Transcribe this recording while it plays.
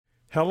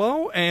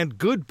Hello and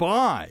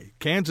goodbye.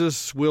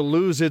 Kansas will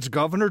lose its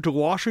governor to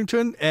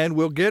Washington, and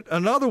we'll get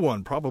another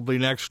one probably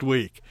next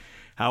week.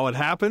 How it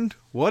happened,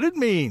 what it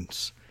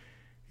means.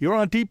 You're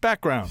on Deep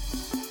Background.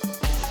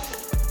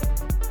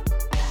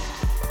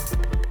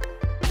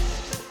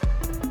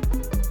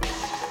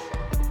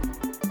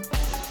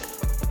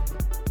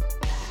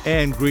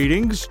 And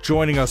greetings.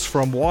 Joining us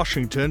from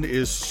Washington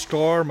is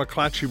Star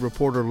McClatchy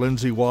reporter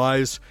Lindsay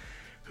Wise,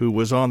 who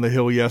was on the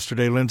Hill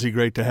yesterday. Lindsay,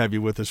 great to have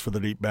you with us for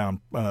the Deep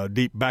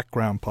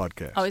Background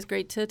podcast. Always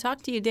great to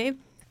talk to you, Dave.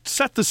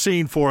 Set the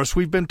scene for us.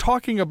 We've been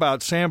talking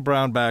about Sam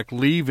Brownback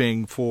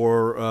leaving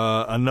for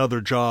another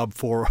job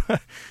for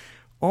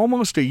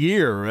almost a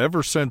year,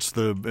 ever since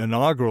the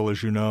inaugural,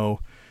 as you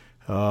know,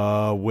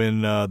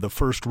 when the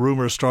first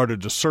rumors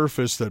started to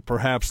surface that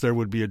perhaps there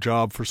would be a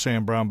job for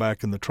Sam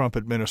Brownback in the Trump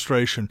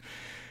administration.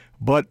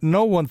 But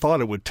no one thought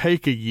it would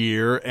take a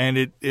year, and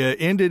it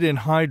ended in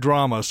high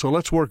drama. So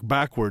let's work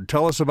backward.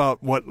 Tell us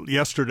about what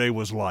yesterday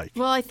was like.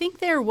 Well, I think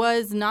there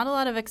was not a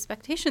lot of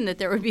expectation that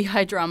there would be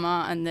high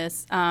drama on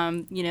this.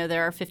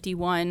 There are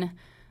 51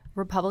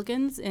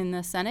 Republicans in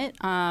the Senate.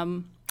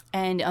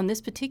 And on this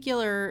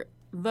particular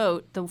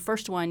vote, the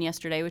first one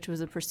yesterday, which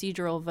was a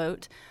procedural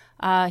vote,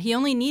 he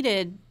only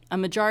needed a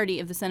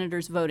majority of the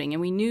senators voting. And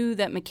we knew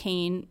that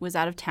McCain was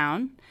out of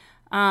town.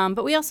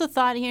 But we also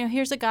thought,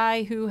 here's a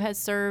guy who has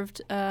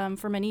served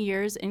for many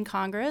years in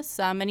Congress.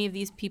 Many of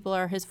these people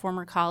are his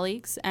former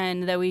colleagues,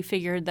 and that we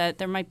figured that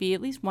there might be at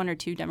least one or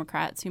two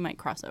Democrats who might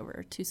cross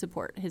over to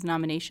support his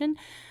nomination.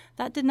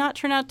 That did not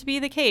turn out to be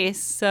the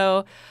case.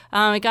 So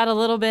it got a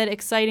little bit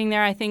exciting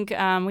there. I think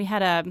we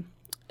had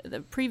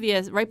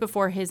right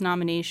before his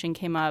nomination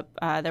came up,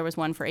 there was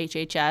one for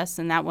HHS,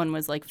 and that one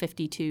was like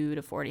 52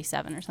 to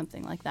 47 or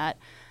something like that.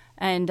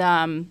 And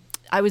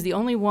I was the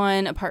only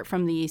one, apart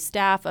from the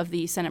staff of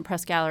the Senate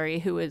Press Gallery,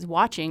 who was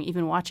watching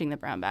the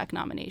Brownback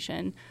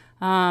nomination.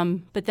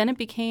 But then it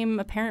became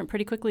apparent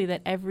pretty quickly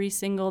that every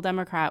single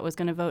Democrat was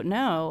going to vote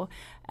no.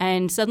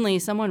 And suddenly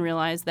someone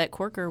realized that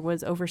Corker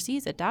was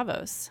overseas at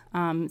Davos.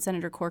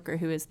 Senator Corker,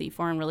 who is the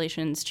Foreign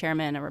Relations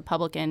Chairman, a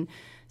Republican.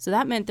 So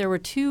that meant there were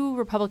two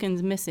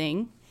Republicans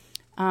missing.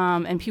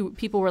 And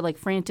people were like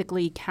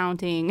frantically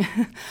counting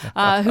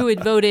who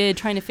had voted,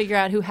 trying to figure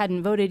out who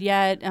hadn't voted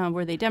yet.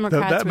 Were they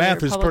Democrats? That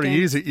math is pretty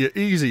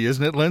easy,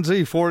 isn't it,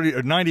 Lindsay?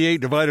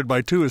 98 divided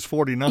by 2 is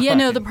 49. Yeah,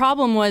 no, the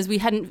problem was we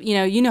hadn't,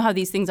 you know how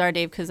these things are,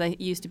 Dave, because I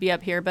used to be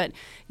up here. But,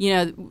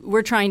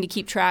 we're trying to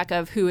keep track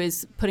of who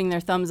is putting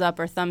their thumbs up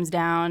or thumbs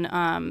down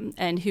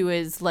and who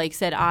is like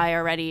said aye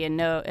already and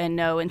no.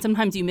 And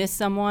sometimes you miss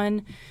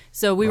someone.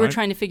 So we were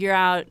trying to figure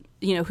out,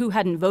 who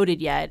hadn't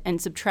voted yet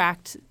and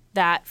subtract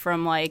that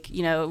from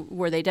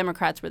were they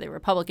Democrats, were they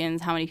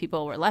Republicans, how many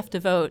people were left to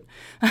vote.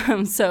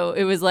 So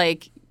it was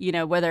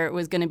whether it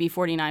was going to be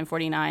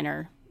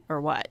 49-49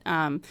 or what.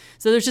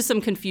 So there's just some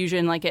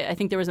confusion. I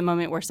think there was a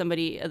moment where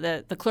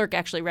the clerk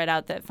actually read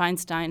out that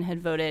Feinstein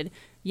had voted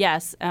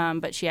yes,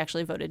 but she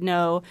actually voted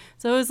no.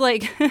 So it was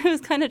it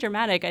was kind of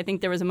dramatic. I think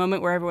there was a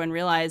moment where everyone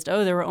realized,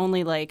 there were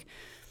only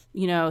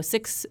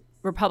 6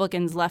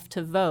 Republicans left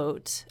to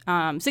vote,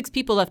 6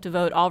 people left to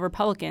vote, all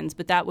Republicans,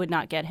 but that would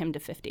not get him to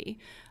 50.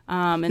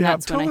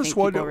 That's when I think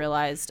people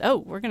realized,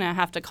 we're going to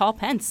have to call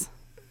Pence.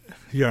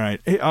 Yeah,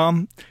 right. Hey,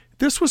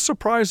 this was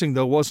surprising,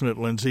 though, wasn't it,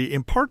 Lindsay?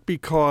 In part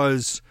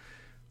because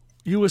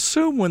you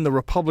assume when the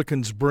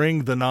Republicans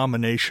bring the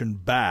nomination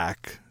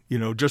back,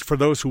 just for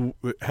those who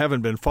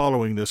haven't been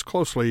following this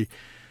closely,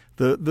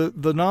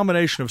 the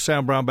nomination of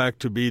Sam Brownback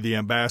to be the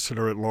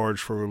ambassador at large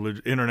for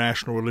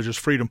international religious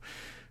freedom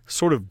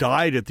sort of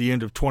died at the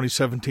end of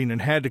 2017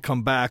 and had to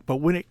come back. But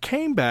when it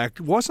came back,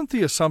 wasn't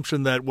the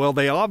assumption that,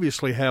 they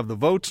obviously have the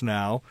votes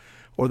now,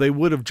 or they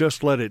would have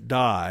just let it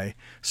die.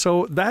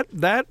 So that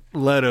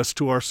led us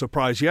to our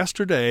surprise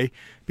yesterday,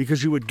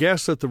 because you would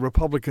guess that the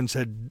Republicans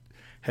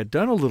had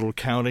done a little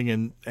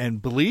counting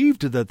and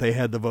believed that they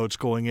had the votes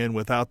going in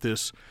without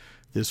this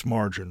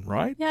margin,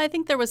 right? Yeah, I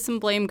think there was some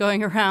blame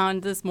going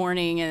around this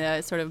morning,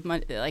 sort of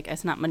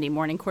it's not Monday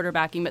morning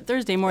quarterbacking, but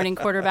Thursday morning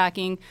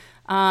quarterbacking.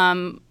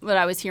 But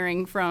I was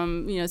hearing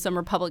from some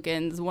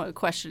Republicans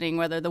questioning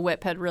whether the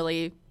whip had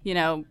really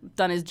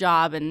done his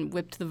job and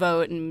whipped the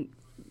vote, and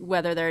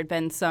whether there had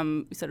been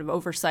some sort of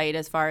oversight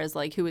as far as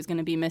who was going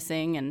to be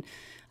missing. And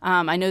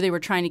I know they were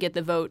trying to get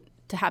the vote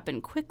to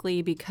happen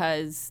quickly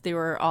because they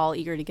were all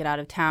eager to get out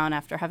of town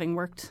after having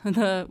worked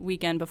the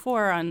weekend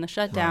before on the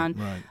shutdown.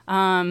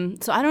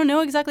 Right. So I don't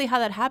know exactly how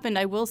that happened.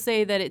 I will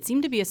say that it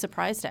seemed to be a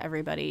surprise to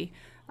everybody.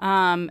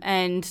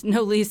 And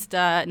not least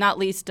Sam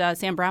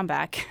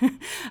Brownback.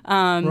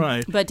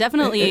 Right. But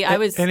definitely I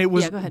was. And it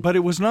was, yeah, go ahead. But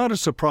it was not a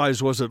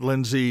surprise, was it,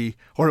 Lindsay?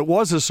 Or it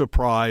was a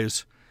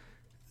surprise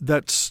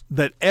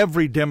that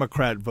every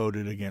Democrat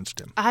voted against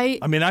him. I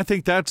mean, I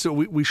think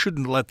we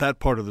shouldn't let that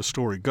part of the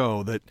story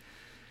go. That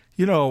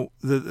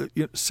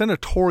the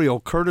senatorial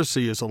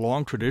courtesy is a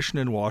long tradition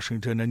in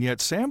Washington, and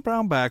yet Sam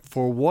Brownback,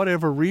 for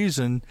whatever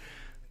reason,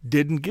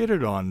 didn't get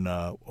it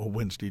on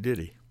Wednesday, did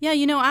he? Yeah,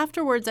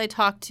 afterwards I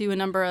talked to a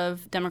number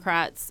of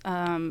Democrats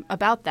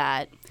about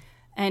that.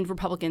 and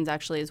Republicans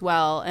actually as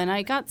well. And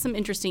I got some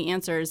interesting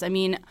answers. I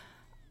mean,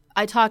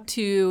 I talked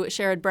to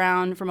Sherrod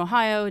Brown from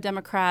Ohio,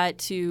 Democrat,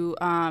 to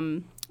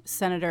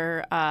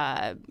Senator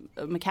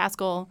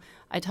McCaskill.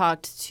 I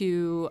talked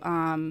to,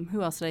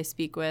 who else did I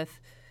speak with?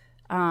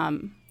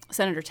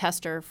 Senator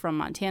Tester from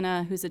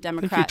Montana, who's a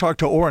Democrat. I think you talked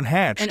to Orrin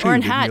Hatch, and too,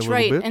 Orrin didn't you, Hatch, a little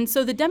right. bit? And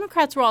so the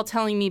Democrats were all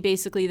telling me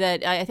basically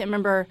that, I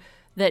remember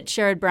that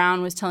Sherrod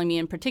Brown was telling me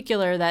in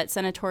particular that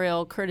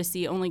senatorial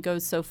courtesy only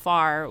goes so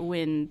far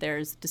when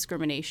there's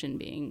discrimination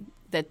being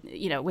that,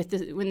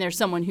 when there's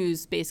someone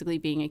who's basically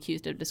being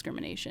accused of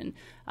discrimination.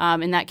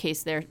 In that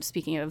case, they're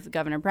speaking of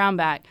Governor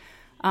Brownback.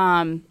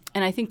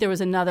 And I think there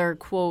was another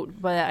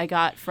quote that I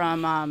got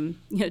from,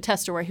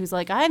 Tester, where he was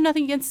like, I have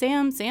nothing against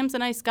Sam. Sam's a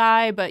nice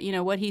guy. But,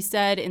 what he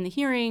said in the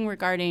hearing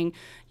regarding,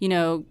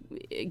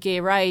 gay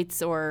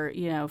rights or,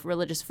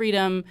 religious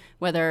freedom,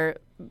 whether,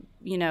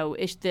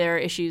 there are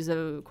issues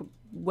of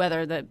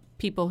whether the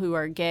people who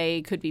are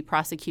gay could be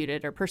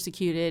prosecuted or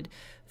persecuted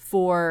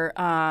for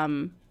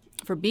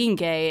being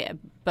gay,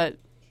 but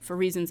for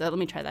reasons let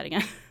me try that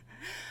again.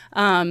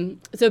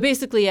 So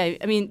basically,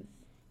 I mean,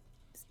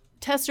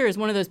 Tester is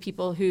one of those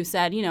people who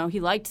said, he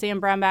liked Sam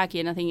Brownback. He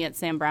had nothing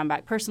against Sam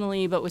Brownback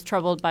personally, but was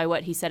troubled by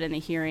what he said in the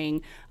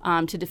hearing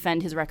to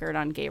defend his record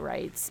on gay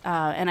rights.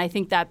 And I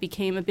think that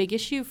became a big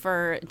issue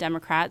for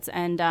Democrats.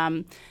 And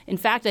in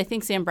fact, I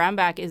think Sam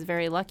Brownback is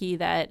very lucky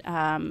that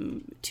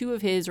two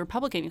of his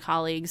Republican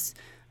colleagues,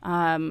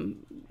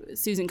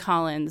 Susan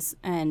Collins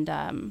and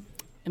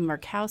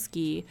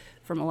Murkowski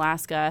from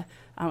Alaska,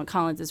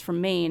 Collins is from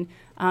Maine,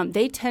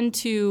 they tend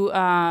to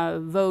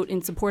vote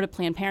in support of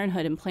Planned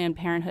Parenthood, and Planned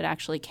Parenthood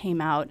actually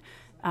came out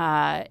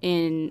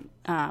in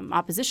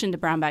opposition to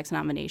Brownback's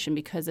nomination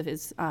because of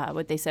his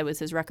what they said was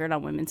his record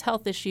on women's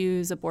health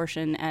issues,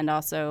 abortion, and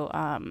also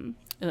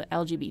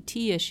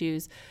LGBT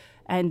issues.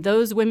 And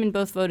those women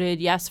both voted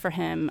yes for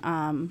him,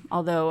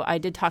 although I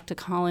did talk to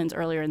Collins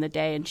earlier in the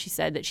day, and she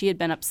said that she had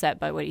been upset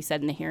by what he said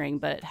in the hearing,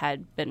 but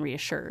had been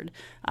reassured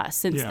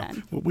since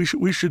then. Well,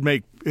 we should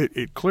make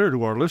it clear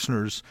to our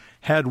listeners,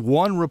 had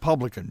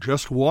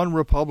just one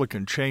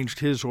Republican changed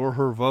his or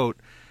her vote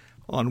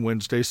on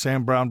Wednesday,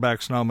 Sam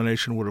Brownback's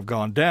nomination would have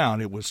gone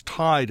down. It was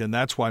tied, and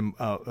that's why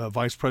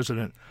Vice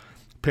President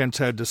Pence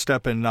had to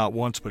step in not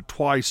once but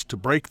twice to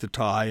break the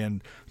tie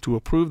and to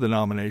approve the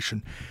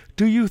nomination.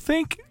 Do you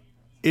think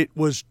it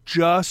was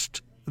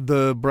just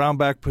the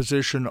Brownback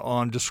position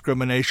on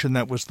discrimination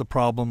that was the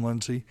problem,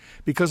 Lindsay?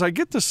 Because I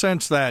get the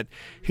sense that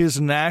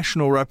his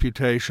national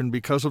reputation,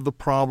 because of the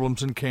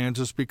problems in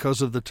Kansas,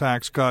 because of the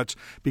tax cuts,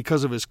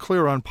 because of his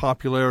clear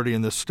unpopularity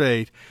in the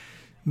state,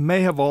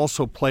 may have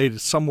also played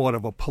somewhat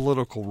of a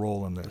political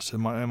role in this.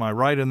 Am I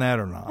right in that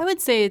or not? I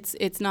would say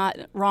it's not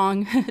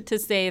wrong to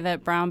say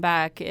that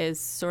Brownback is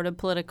sort of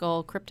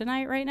political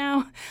kryptonite right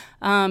now.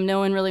 No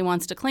one really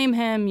wants to claim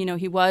him.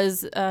 He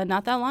was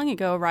not that long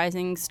ago a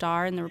rising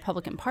star in the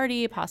Republican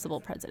Party, a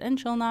possible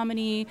presidential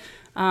nominee,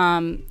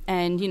 and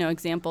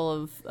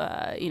example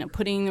of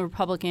putting the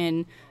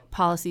Republican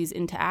policies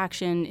into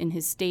action in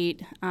his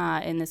state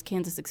in this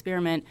Kansas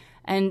experiment.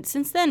 And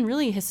since then,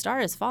 really, his star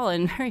has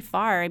fallen very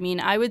far. I mean,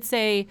 I would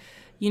say,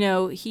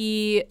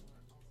 it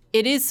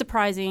is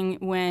surprising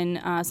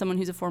when someone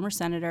who's a former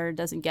senator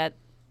doesn't get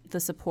the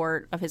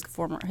support of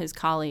his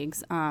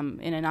colleagues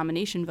in a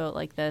nomination vote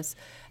like this.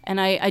 And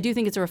I do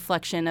think it's a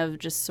reflection of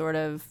just sort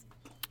of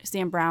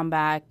Sam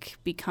Brownback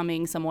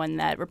becoming someone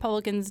that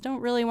Republicans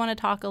don't really want to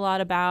talk a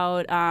lot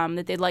about,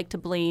 that they'd like to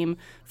blame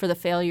for the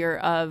failure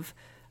of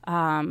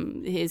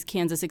his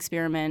Kansas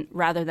experiment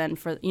rather than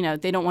for,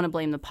 they don't want to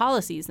blame the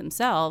policies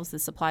themselves, the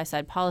supply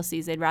side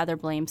policies. They'd rather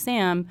blame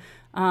Sam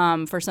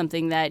for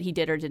something that he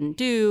did or didn't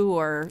do,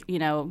 or, he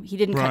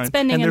didn't cut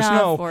spending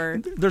enough.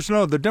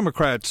 The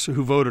Democrats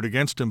who voted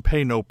against him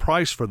pay no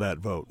price for that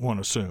vote, one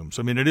assumes.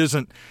 I mean, it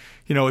isn't,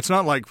 it's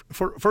not like,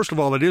 first of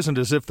all, it isn't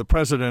as if the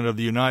President of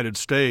the United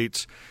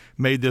States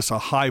made this a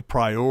high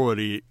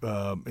priority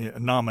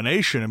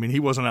nomination. I mean, he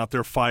wasn't out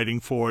there fighting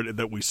for it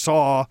that we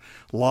saw,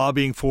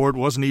 lobbying for it,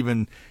 wasn't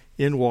even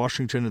in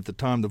Washington at the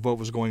time the vote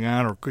was going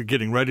on or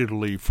getting ready to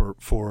leave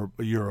for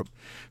Europe.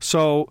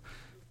 So,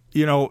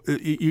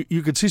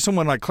 you could see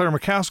someone like Claire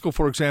McCaskill,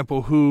 for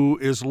example, who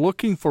is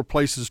looking for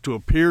places to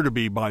appear to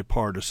be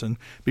bipartisan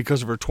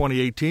because of her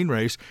 2018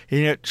 race,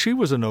 and yet she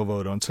was a no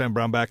vote on Sam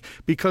Brownback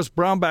because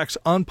Brownback's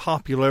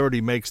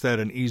unpopularity makes that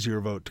an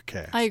easier vote to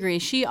cast. I agree.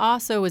 She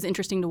also was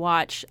interesting to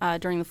watch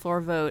during the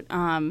floor vote.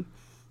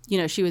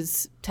 She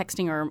was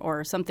texting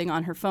or something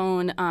on her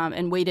phone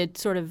and waited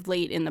sort of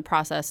late in the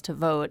process to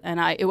vote. And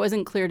it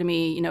wasn't clear to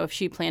me, if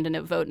she planned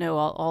to vote no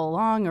all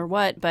along or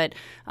what. But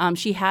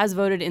she has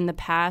voted in the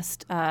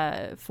past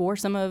for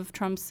some of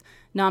Trump's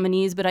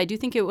nominees. But I do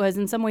think it was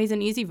in some ways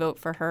an easy vote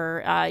for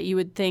her. You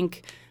would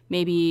think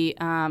maybe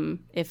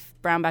if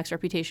Brownback's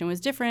reputation was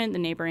different, the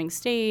neighboring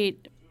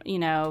state,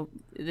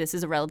 this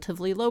is a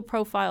relatively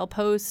low-profile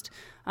post,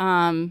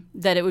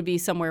 that it would be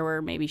somewhere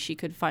where maybe she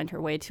could find her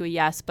way to a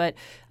yes. But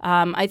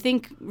I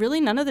think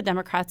really none of the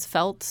Democrats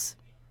felt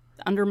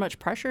under much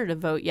pressure to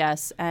vote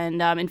yes.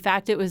 And in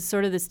fact, it was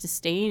sort of this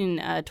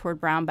disdain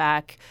toward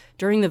Brownback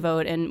during the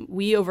vote, and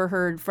we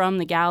overheard from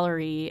the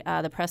gallery,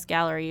 the press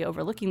gallery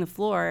overlooking the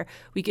floor,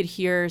 we could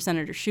hear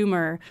Senator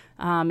Schumer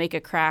make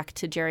a crack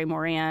to Jerry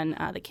Moran,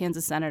 the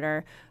Kansas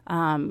senator.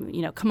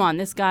 Come on,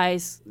 this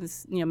guy's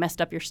messed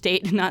up your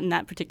state. Not in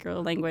that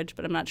particular language,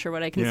 but I'm not sure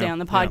what I can say on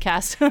the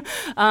podcast.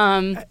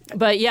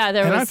 But yeah,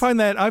 there was.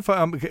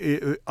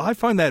 I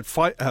find that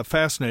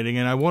fascinating,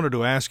 and I wanted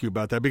to ask you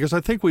about that because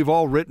I think we've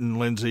all written,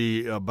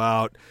 Lindsay,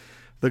 about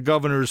the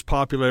governor's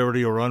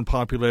popularity or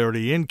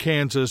unpopularity in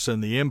Kansas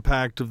and the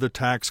impact of the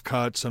tax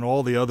cuts and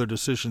all the other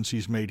decisions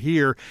he's made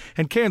here.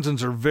 And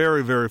Kansans are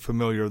very, very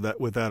familiar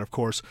with that, of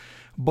course.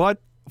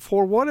 But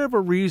for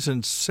whatever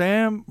reason,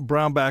 Sam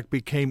Brownback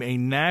became a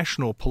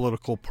national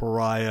political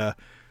pariah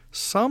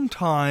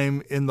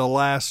sometime in the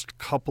last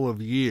couple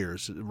of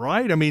years,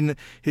 right? I mean,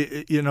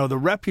 the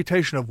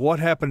reputation of what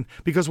happened,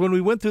 because when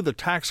we went through the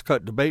tax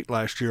cut debate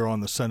last year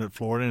on the Senate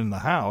floor and in the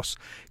House,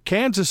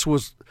 Kansas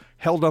was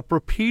held up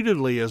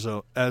repeatedly as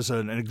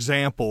an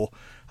example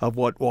of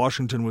what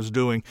Washington was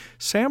doing.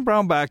 Sam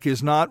Brownback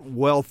is not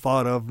well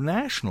thought of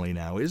nationally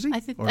now, is he? I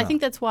think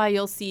that's why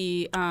you'll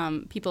see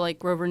people like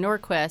Grover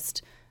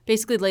Norquist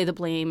basically lay the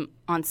blame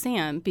on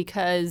Sam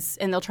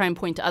and they'll try and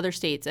point to other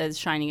states as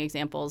shining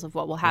examples of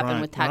what will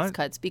happen with tax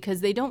cuts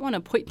because they don't want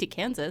to point to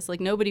Kansas. Like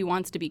nobody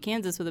wants to be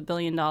Kansas with $1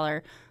 billion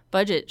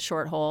budget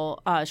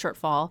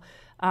shortfall.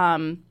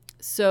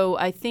 So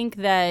I think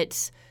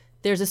that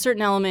there's a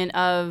certain element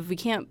of we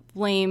can't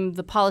blame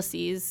the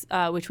policies,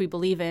 which we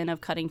believe in, of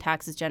cutting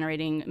taxes,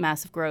 generating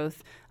massive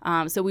growth.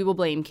 So we will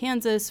blame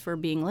Kansas for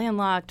being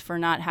landlocked, for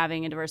not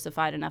having a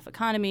diversified enough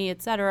economy,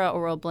 et cetera,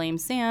 or we'll blame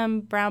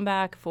Sam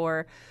Brownback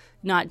for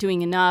not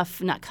doing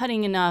enough, not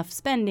cutting enough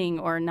spending,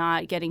 or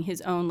not getting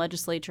his own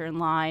legislature in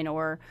line,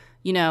 or,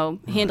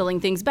 handling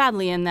things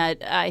badly. And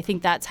that I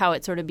think that's how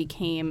it sort of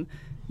became,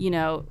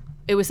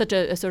 it was such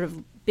a sort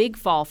of big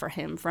fall for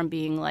him from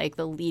being like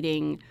the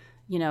leading,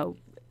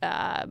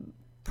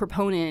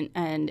 proponent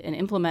and an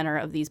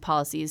implementer of these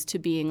policies to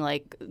being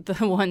like the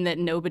one that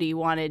nobody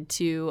wanted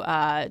to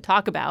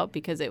talk about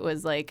because it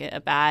was like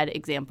a bad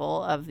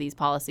example of these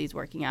policies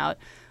working out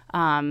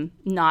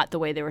not the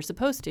way they were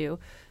supposed to.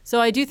 So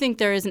I do think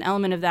there is an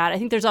element of that. I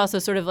think there's also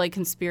sort of like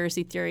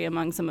conspiracy theory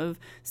among some of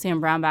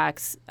Sam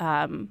Brownback's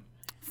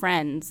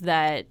friends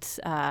that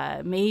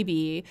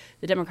maybe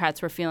the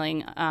Democrats were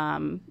feeling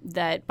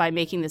that by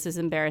making this as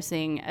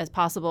embarrassing as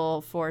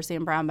possible for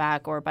Sam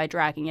Brownback or by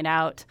dragging it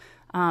out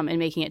and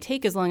making it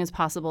take as long as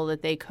possible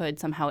that they could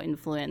somehow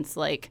influence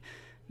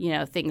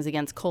things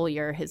against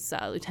Collier, his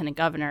lieutenant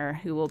governor,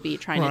 who will be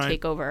trying to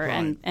take over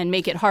and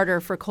make it harder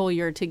for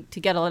Collier to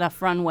get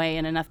enough runway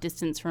and enough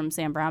distance from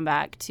Sam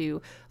Brownback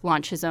to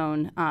launch his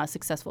own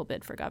successful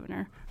bid for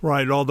governor.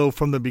 Right, although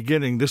from the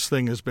beginning this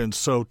thing has been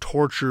so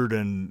tortured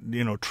and,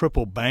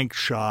 triple bank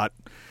shot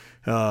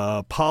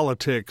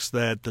politics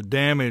that the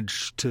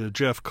damage to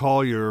Jeff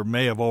Collier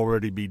may have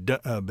already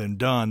been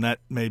done. That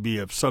may be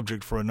a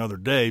subject for another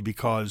day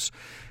because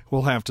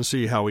we'll have to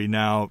see how he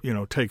now,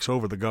 takes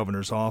over the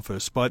governor's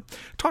office. But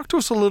talk to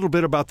us a little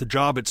bit about the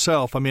job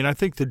itself. I mean, I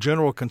think the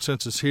general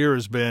consensus here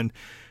has been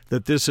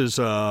that this is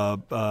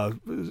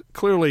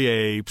clearly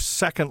a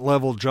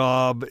second-level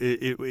job.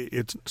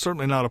 It's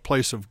certainly not a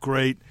place of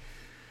great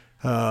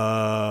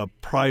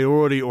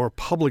priority or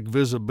public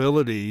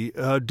visibility.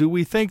 Do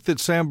we think that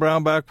Sam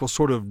Brownback will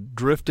sort of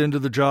drift into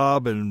the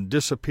job and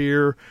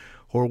disappear,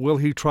 or will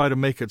he try to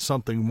make it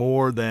something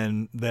more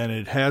than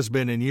it has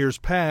been in years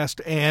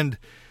past? And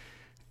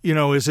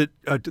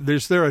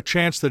is there a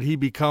chance that he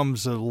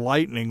becomes a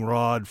lightning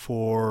rod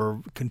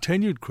for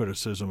continued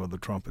criticism of the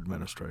Trump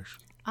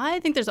administration?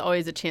 I think there's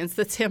always a chance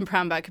that Sam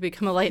Brownback could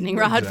become a lightning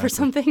rod for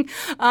something.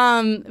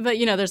 But,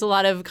 there's a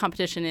lot of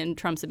competition in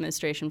Trump's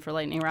administration for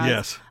lightning rods.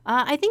 Yes.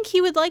 I think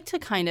he would like to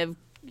kind of,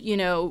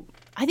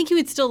 I think he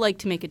would still like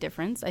to make a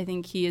difference. I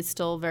think he is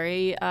still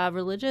very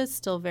religious,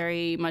 still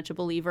very much a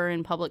believer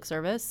in public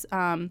service.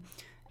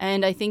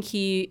 And I think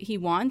he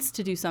wants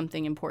to do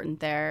something important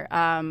there.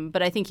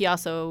 But I think he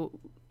also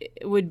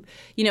would,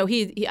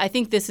 I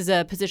think this is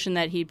a position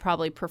that he'd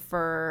probably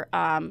prefer,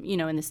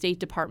 in the State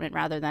Department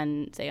rather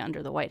than, say,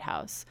 under the White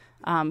House.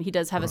 He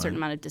does have a certain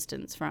amount of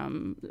distance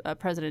from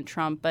President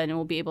Trump, but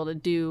will be able to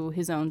do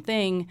his own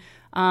thing.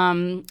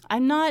 I'm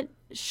not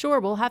sure.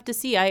 We'll have to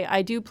see.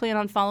 I do plan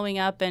on following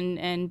up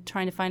and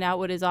trying to find out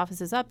what his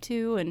office is up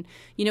to. And,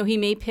 he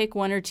may pick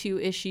one or two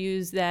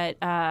issues that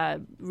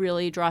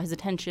really draw his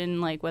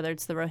attention, like whether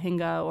it's the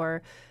Rohingya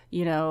or,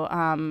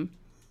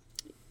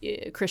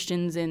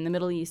 Christians in the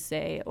Middle East,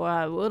 say.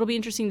 It'll be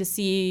interesting to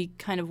see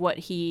kind of what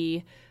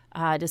he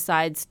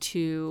decides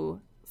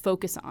to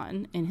focus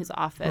on in his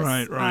office.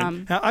 Right.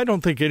 I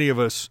don't think any of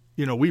us,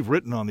 we've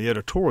written on the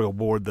editorial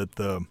board that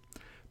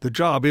the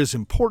job is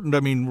important.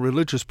 I mean,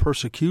 religious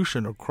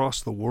persecution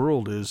across the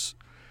world is,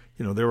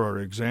 there are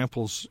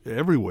examples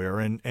everywhere.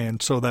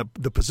 And so that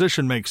the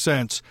position makes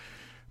sense.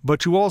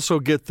 But you also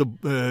get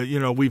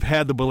we've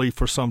had the belief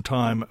for some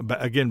time,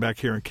 again, back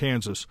here in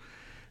Kansas,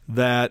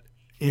 that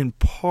in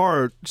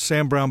part,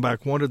 Sam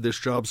Brownback wanted this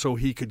job so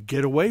he could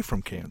get away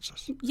from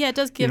Kansas. Yeah, it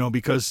does give...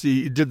 because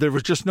there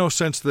was just no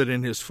sense that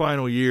in his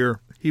final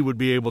year he would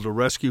be able to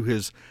rescue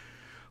his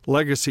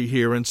legacy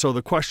here. And so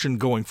the question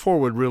going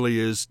forward really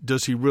is,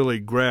 does he really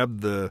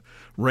grab the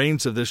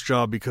reins of this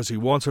job because he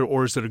wants it,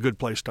 or is it a good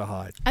place to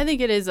hide? I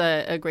think it is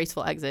a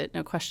graceful exit,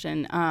 no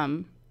question.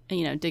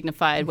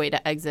 Dignified way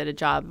to exit a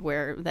job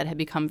that had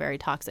become very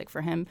toxic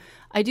for him.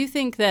 I do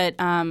think that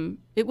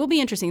it will be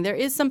interesting. There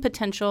is some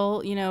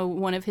potential.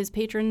 One of his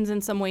patrons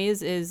in some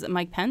ways is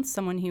Mike Pence,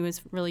 someone he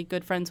was really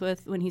good friends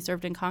with when he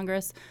served in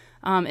Congress.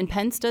 And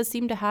Pence does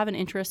seem to have an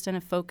interest and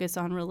a focus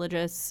on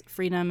religious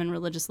freedom and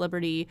religious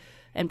liberty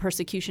and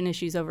persecution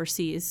issues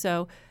overseas.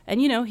 So,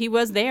 and he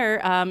was there,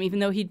 even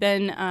though he'd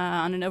been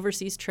on an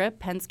overseas trip.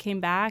 Pence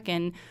came back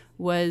and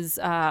was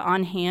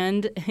on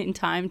hand in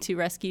time to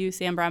rescue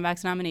Sam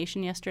Brownback's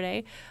nomination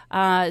yesterday.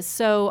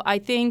 So I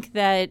think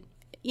that,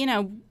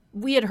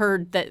 we had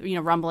heard that,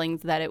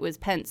 rumblings that it was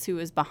Pence who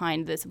was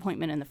behind this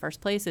appointment in the first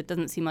place. It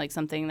doesn't seem like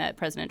something that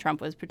President Trump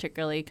was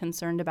particularly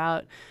concerned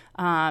about.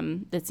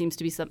 That seems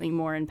to be something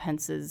more in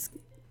Pence's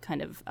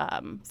kind of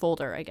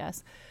folder, I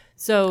guess.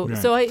 So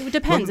it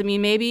depends. I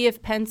mean, maybe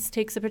if Pence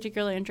takes a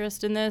particular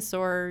interest in this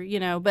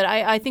but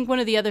I think one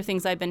of the other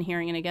things I've been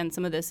hearing, and again,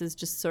 some of this is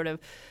just sort of,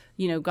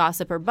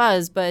 gossip or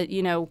buzz, but,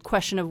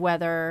 question of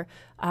whether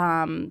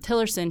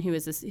Tillerson,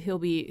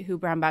 who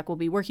Brownback will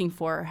be working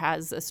for,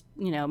 has,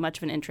 much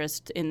of an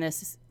interest in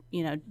this,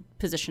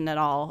 position at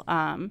all.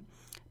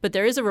 But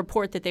there is a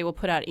report that they will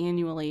put out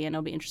annually, and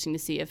it'll be interesting to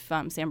see if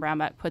Sam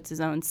Brownback puts his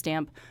own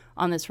stamp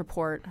on this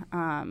report.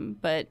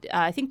 But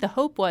I think the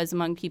hope was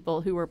among people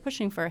who were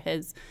pushing for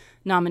his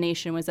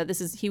nomination was that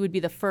he would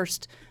be the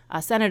first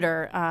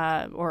senator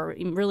or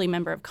really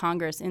member of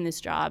Congress in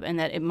this job, and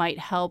that it might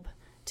help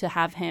to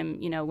have him,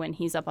 when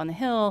he's up on the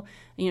Hill,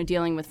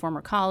 dealing with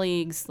former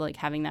colleagues, like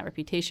having that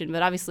reputation.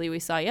 But obviously we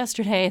saw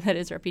yesterday that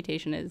his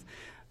reputation is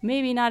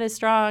maybe not as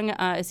strong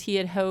as he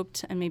had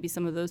hoped, and maybe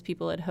some of those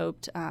people had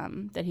hoped,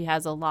 that he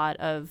has a lot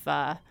of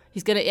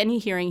any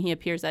hearing he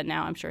appears at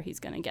now, I'm sure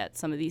he's going to get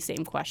some of these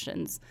same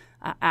questions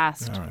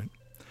asked. All right.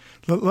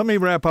 Let me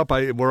wrap up.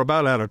 We're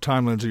about out of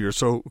time, Lindsay. You're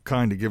so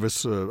kind to give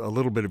us a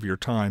little bit of your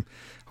time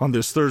on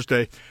this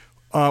Thursday.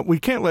 We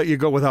can't let you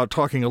go without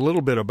talking a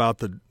little bit about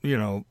the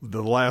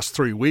last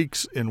 3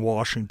 weeks in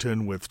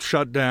Washington with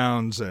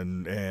shutdowns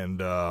and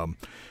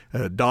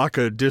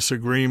DACA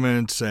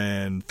disagreements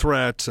and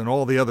threats and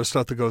all the other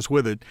stuff that goes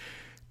with it.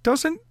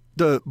 Doesn't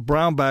the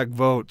Brownback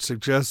vote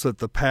suggest that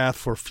the path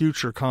for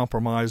future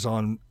compromise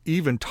on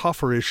even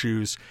tougher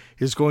issues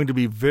is going to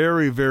be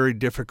very, very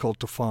difficult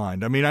to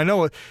find? I mean, I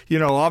know,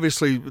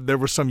 obviously there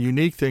were some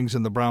unique things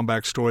in the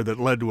Brownback story that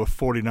led to a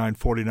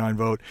 49-49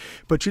 vote,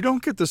 but you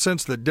don't get the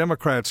sense that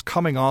Democrats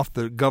coming off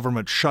the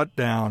government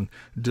shutdown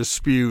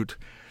dispute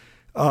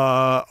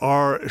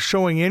are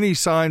showing any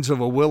signs of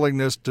a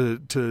willingness to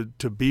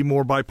be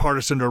more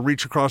bipartisan or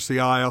reach across the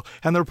aisle,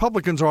 and the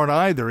Republicans aren't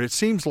either. It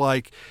seems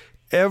like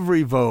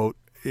every vote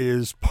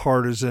is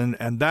partisan,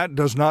 and that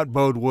does not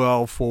bode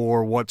well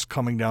for what's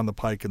coming down the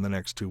pike in the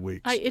next 2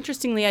 weeks.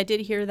 Interestingly, I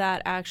did hear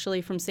that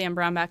actually from Sam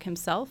Brownback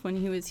himself when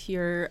he was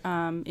here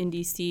in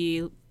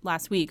D.C.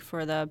 last week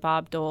for the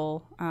Bob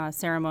Dole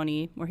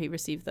ceremony where he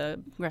received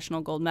the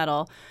Congressional Gold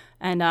Medal.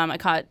 And I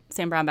caught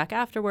Sam Brownback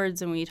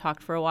afterwards, and we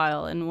talked for a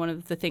while. And one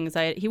of the things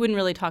he wouldn't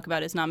really talk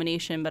about his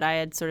nomination, but I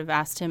had sort of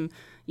asked him,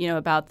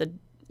 about the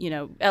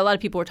a lot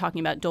of people were talking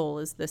about Dole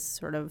as this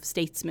sort of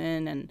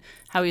statesman and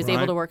how he was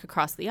able to work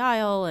across the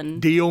aisle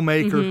and deal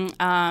maker.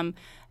 Mm-hmm,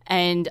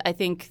 and I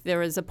think there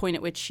was a point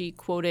at which she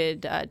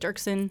quoted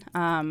Dirksen,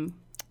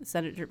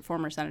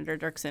 former Senator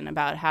Dirksen,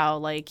 about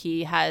how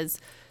he has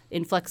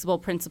inflexible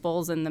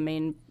principles, and the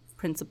main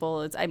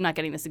principle is, I'm not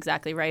getting this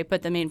exactly right,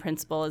 but the main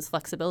principle is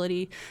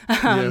flexibility,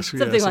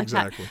 something like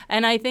exactly. that.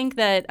 And I think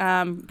that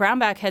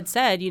Brownback had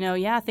said,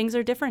 things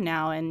are different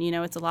now, and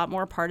it's a lot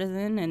more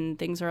partisan, and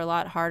things are a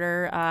lot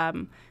harder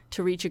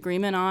to reach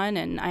agreement on.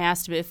 And I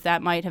asked him if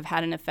that might have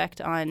had an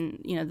effect on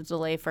the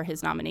delay for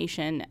his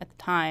nomination at the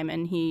time,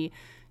 and he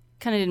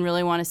kind of didn't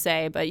really want to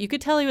say, but you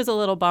could tell he was a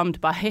little bummed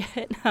by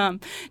it,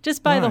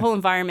 just by the whole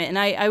environment. And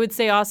I would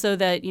say also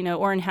that,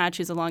 Orrin Hatch,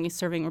 who's the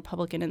longest-serving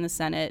Republican in the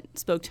Senate,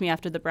 spoke to me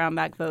after the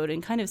Brownback vote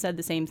and kind of said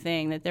the same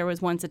thing, that there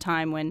was once a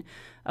time when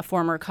a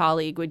former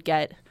colleague would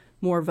get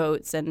more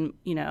votes and,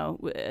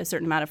 a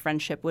certain amount of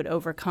friendship would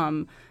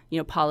overcome,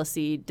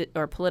 policy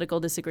or political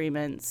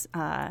disagreements,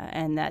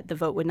 and that the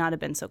vote would not have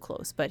been so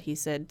close. But he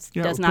said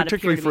does not appear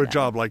to be particularly for a that.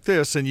 job like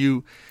this, and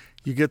you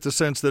get the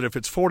sense that if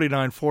it's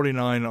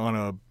 49-49 on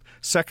a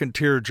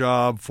second-tier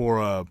job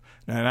for an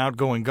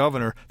outgoing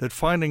governor, that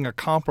finding a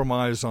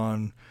compromise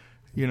on,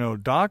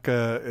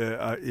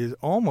 DACA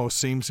almost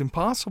seems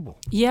impossible.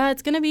 Yeah,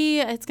 it's gonna be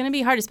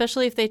hard,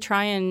 especially if they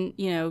try and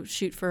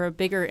shoot for a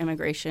bigger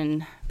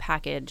immigration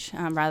package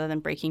rather than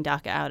breaking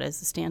DACA out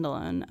as a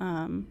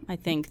standalone. I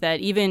think that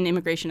even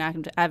immigration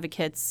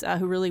advocates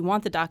who really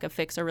want the DACA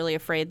fix are really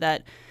afraid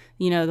that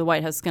the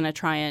White House is going to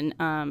try and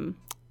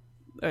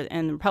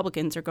and the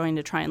Republicans are going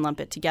to try and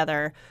lump it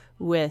together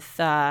with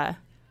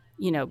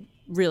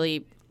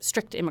really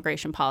strict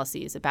immigration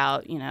policies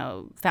about,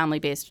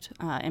 family-based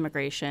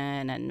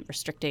immigration and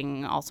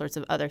restricting all sorts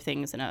of other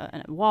things in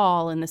a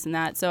wall and this and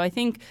that. So I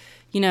think,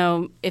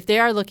 if they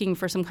are looking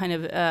for some kind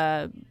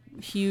of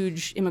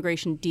huge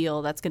immigration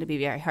deal, that's going to be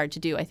very hard to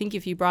do. I think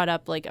if you brought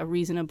up like a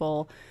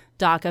reasonable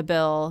DACA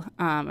bill,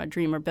 a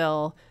Dreamer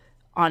bill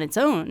on its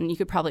own, you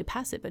could probably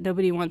pass it, but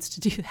nobody wants to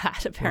do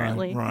that,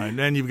 apparently. Right.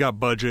 And you've got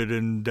budget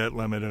and debt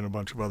limit and a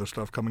bunch of other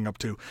stuff coming up,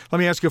 too. Let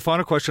me ask you a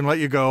final question, let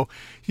you go.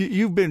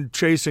 You've been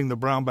chasing the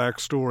Brownback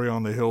story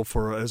on the Hill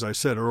for, as I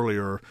said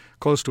earlier,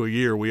 close to a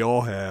year. We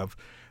all have.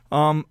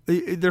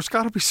 There's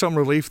got to be some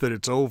relief that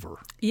it's over.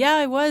 Yeah,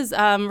 I was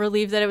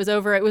relieved that it was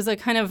over. It was a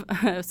kind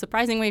of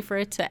surprising way for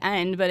it to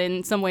end, but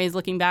in some ways,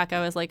 looking back,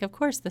 I was like, of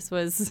course, this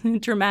was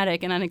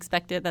dramatic and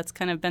unexpected. That's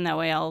kind of been that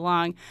way all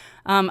along.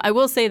 I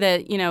will say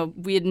that,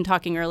 we had been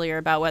talking earlier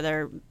about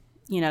whether,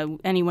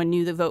 anyone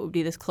knew the vote would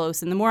be this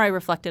close. And the more I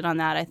reflected on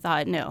that, I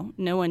thought, no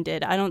one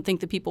did. I don't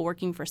think the people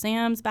working for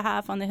Sam's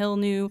behalf on the Hill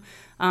knew.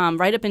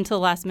 Right up until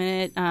the last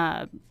minute,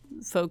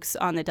 folks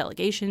on the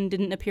delegation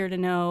didn't appear to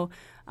know.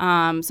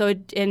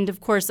 And of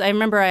course, I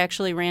remember I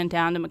actually ran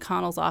down to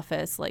McConnell's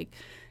office, like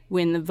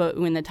when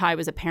the tie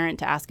was apparent,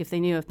 to ask if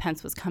they knew if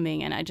Pence was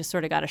coming, and I just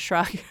sort of got a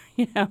shrug.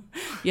 You have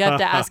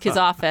to ask his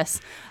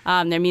office.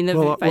 Vice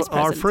president.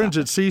 Our friends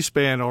at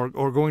C-SPAN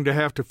are going to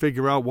have to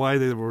figure out why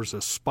there was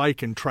a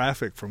spike in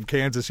traffic from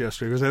Kansas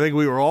yesterday, because I think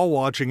we were all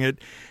watching it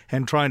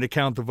and trying to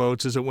count the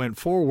votes as it went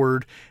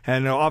forward,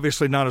 and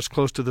obviously not as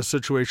close to the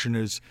situation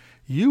as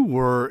you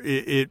were.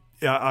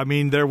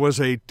 There was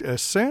a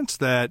sense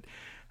that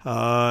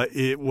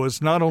it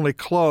was not only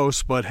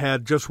close, but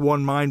had just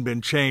one mind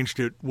been changed,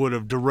 it would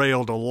have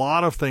derailed a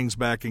lot of things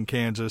back in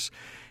Kansas.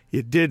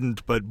 It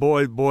didn't, but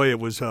boy, it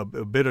was a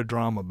bit of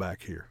drama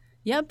back here.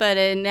 Yeah, but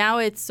now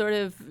it sort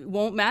of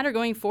won't matter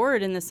going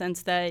forward in the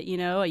sense that,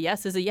 a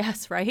yes is a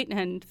yes, right?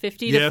 And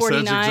 50 to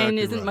 49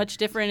 isn't much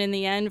different in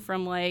the end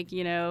from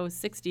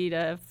 60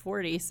 to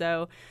 40.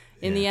 So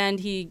in the end,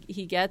 he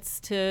gets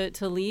to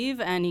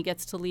leave, and he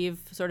gets to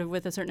leave sort of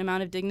with a certain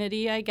amount of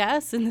dignity, I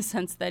guess, in the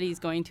sense that he's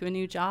going to a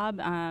new job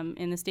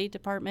in the State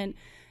Department.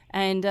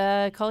 And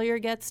Collier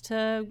gets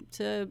to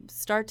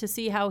start to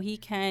see how he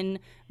can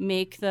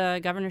make the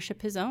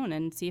governorship his own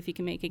and see if he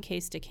can make a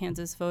case to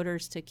Kansas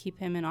voters to keep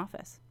him in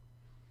office.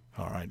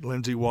 All right.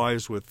 Lindsay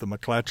Wise with the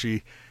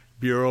McClatchy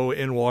Bureau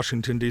in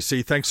Washington,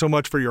 D.C. Thanks so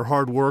much for your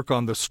hard work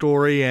on the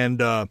story.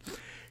 And,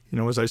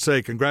 as I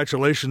say,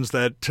 congratulations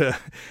that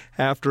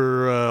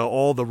after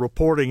all the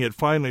reporting, it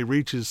finally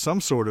reaches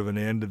some sort of an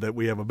end, that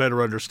we have a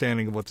better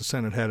understanding of what the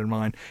Senate had in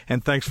mind.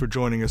 And thanks for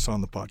joining us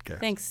on the podcast.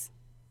 Thanks.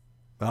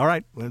 All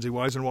right. Lindsay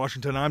Wise in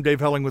Washington. I'm Dave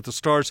Helling with the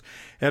Star's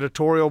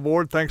editorial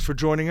board. Thanks for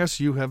joining us.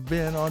 You have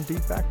been on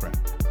Deep Background.